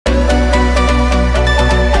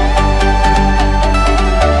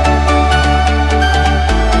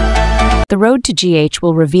The road to GH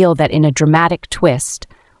will reveal that in a dramatic twist,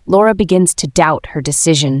 Laura begins to doubt her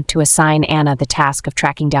decision to assign Anna the task of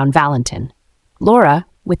tracking down Valentin. Laura,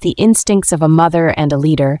 with the instincts of a mother and a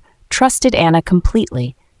leader, trusted Anna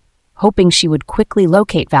completely, hoping she would quickly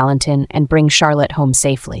locate Valentin and bring Charlotte home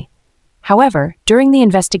safely. However, during the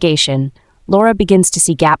investigation, Laura begins to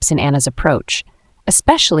see gaps in Anna's approach,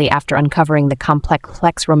 especially after uncovering the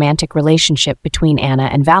complex romantic relationship between Anna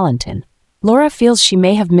and Valentin. Laura feels she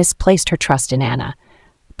may have misplaced her trust in Anna,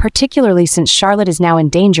 particularly since Charlotte is now in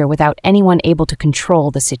danger without anyone able to control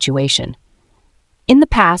the situation. In the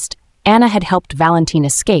past, Anna had helped Valentin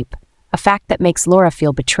escape, a fact that makes Laura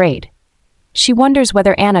feel betrayed. She wonders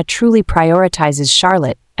whether Anna truly prioritizes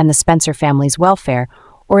Charlotte and the Spencer family's welfare,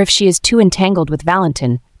 or if she is too entangled with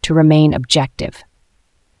Valentin to remain objective.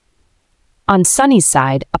 On Sonny's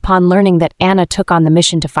side, upon learning that Anna took on the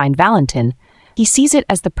mission to find Valentin, he sees it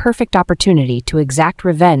as the perfect opportunity to exact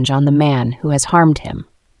revenge on the man who has harmed him.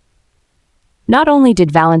 Not only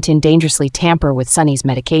did Valentin dangerously tamper with Sonny's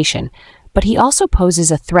medication, but he also poses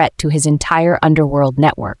a threat to his entire underworld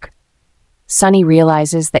network. Sonny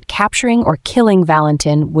realizes that capturing or killing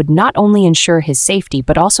Valentin would not only ensure his safety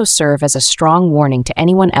but also serve as a strong warning to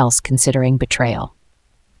anyone else considering betrayal.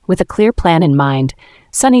 With a clear plan in mind,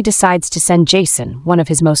 Sonny decides to send Jason, one of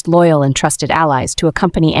his most loyal and trusted allies, to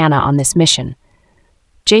accompany Anna on this mission.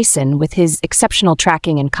 Jason, with his exceptional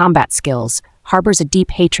tracking and combat skills, harbors a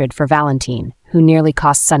deep hatred for Valentin, who nearly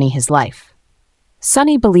cost Sonny his life.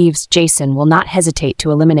 Sonny believes Jason will not hesitate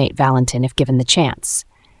to eliminate Valentin if given the chance.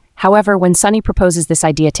 However, when Sonny proposes this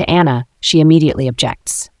idea to Anna, she immediately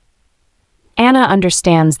objects. Anna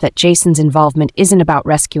understands that Jason's involvement isn't about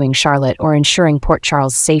rescuing Charlotte or ensuring Port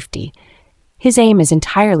Charles' safety. His aim is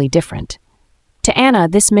entirely different. To Anna,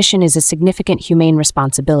 this mission is a significant humane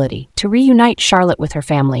responsibility to reunite Charlotte with her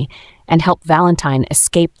family and help Valentin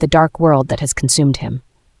escape the dark world that has consumed him.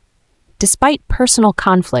 Despite personal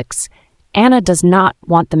conflicts, Anna does not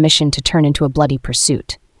want the mission to turn into a bloody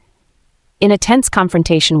pursuit. In a tense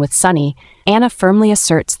confrontation with Sonny, Anna firmly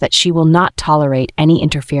asserts that she will not tolerate any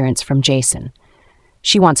interference from Jason.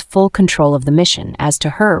 She wants full control of the mission, as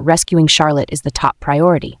to her, rescuing Charlotte is the top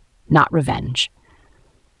priority, not revenge.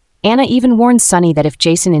 Anna even warns Sonny that if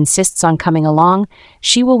Jason insists on coming along,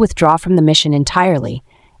 she will withdraw from the mission entirely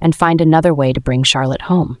and find another way to bring Charlotte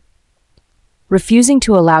home. Refusing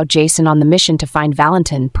to allow Jason on the mission to find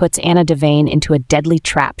Valentin puts Anna Devane into a deadly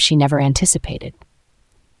trap she never anticipated.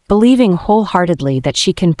 Believing wholeheartedly that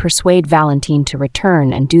she can persuade Valentin to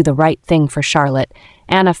return and do the right thing for Charlotte,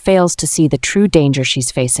 Anna fails to see the true danger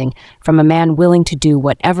she's facing from a man willing to do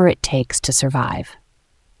whatever it takes to survive.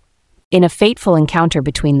 In a fateful encounter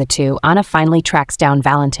between the two, Anna finally tracks down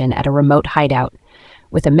Valentin at a remote hideout.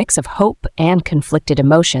 With a mix of hope and conflicted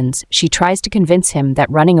emotions, she tries to convince him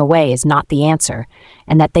that running away is not the answer,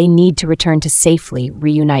 and that they need to return to safely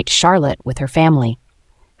reunite Charlotte with her family.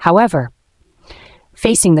 However,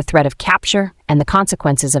 facing the threat of capture and the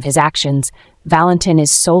consequences of his actions, Valentin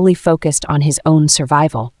is solely focused on his own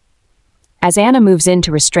survival. As Anna moves in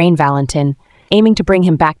to restrain Valentin, aiming to bring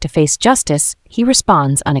him back to face justice, he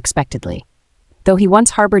responds unexpectedly. Though he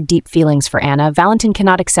once harbored deep feelings for Anna, Valentin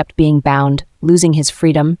cannot accept being bound, losing his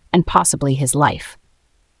freedom, and possibly his life.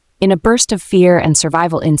 In a burst of fear and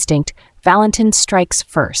survival instinct, Valentin strikes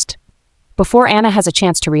first. Before Anna has a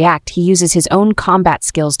chance to react, he uses his own combat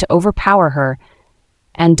skills to overpower her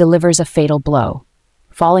and delivers a fatal blow.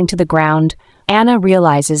 Falling to the ground, Anna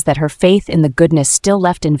realizes that her faith in the goodness still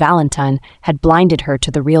left in Valentin had blinded her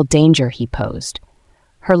to the real danger he posed.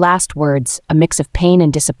 Her last words, a mix of pain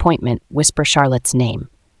and disappointment, whisper Charlotte's name.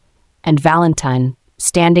 And Valentin,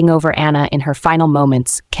 standing over Anna in her final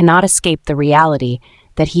moments, cannot escape the reality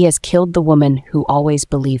that he has killed the woman who always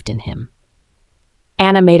believed in him.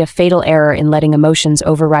 Anna made a fatal error in letting emotions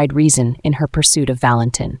override reason in her pursuit of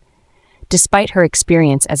Valentin. Despite her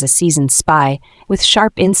experience as a seasoned spy, with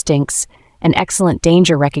sharp instincts and excellent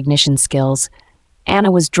danger recognition skills,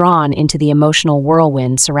 Anna was drawn into the emotional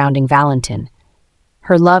whirlwind surrounding Valentin.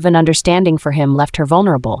 Her love and understanding for him left her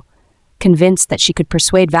vulnerable, convinced that she could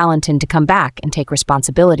persuade Valentin to come back and take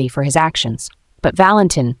responsibility for his actions. But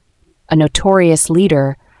Valentin, a notorious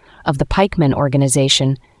leader of the pikeman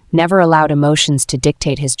organization, never allowed emotions to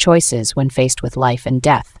dictate his choices when faced with life and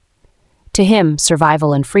death. To him,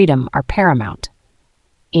 survival and freedom are paramount.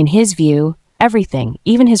 In his view, everything,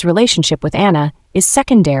 even his relationship with Anna, is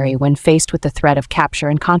secondary when faced with the threat of capture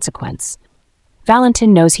and consequence.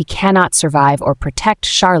 Valentin knows he cannot survive or protect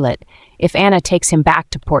Charlotte if Anna takes him back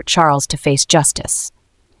to Port Charles to face justice,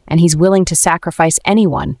 and he's willing to sacrifice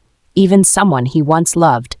anyone, even someone he once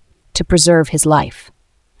loved, to preserve his life.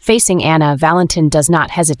 Facing Anna, Valentin does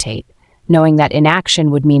not hesitate, knowing that inaction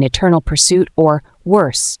would mean eternal pursuit or,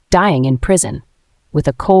 worse, dying in prison. With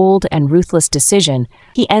a cold and ruthless decision,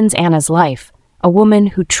 he ends Anna's life, a woman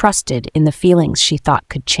who trusted in the feelings she thought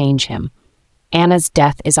could change him. Anna's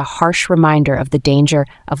death is a harsh reminder of the danger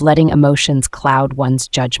of letting emotions cloud one's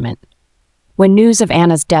judgment. When news of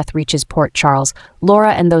Anna's death reaches Port Charles,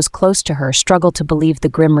 Laura and those close to her struggle to believe the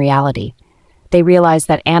grim reality. They realize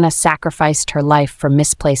that Anna sacrificed her life for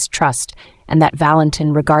misplaced trust, and that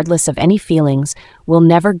Valentin, regardless of any feelings, will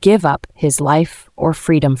never give up his life or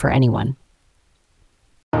freedom for anyone.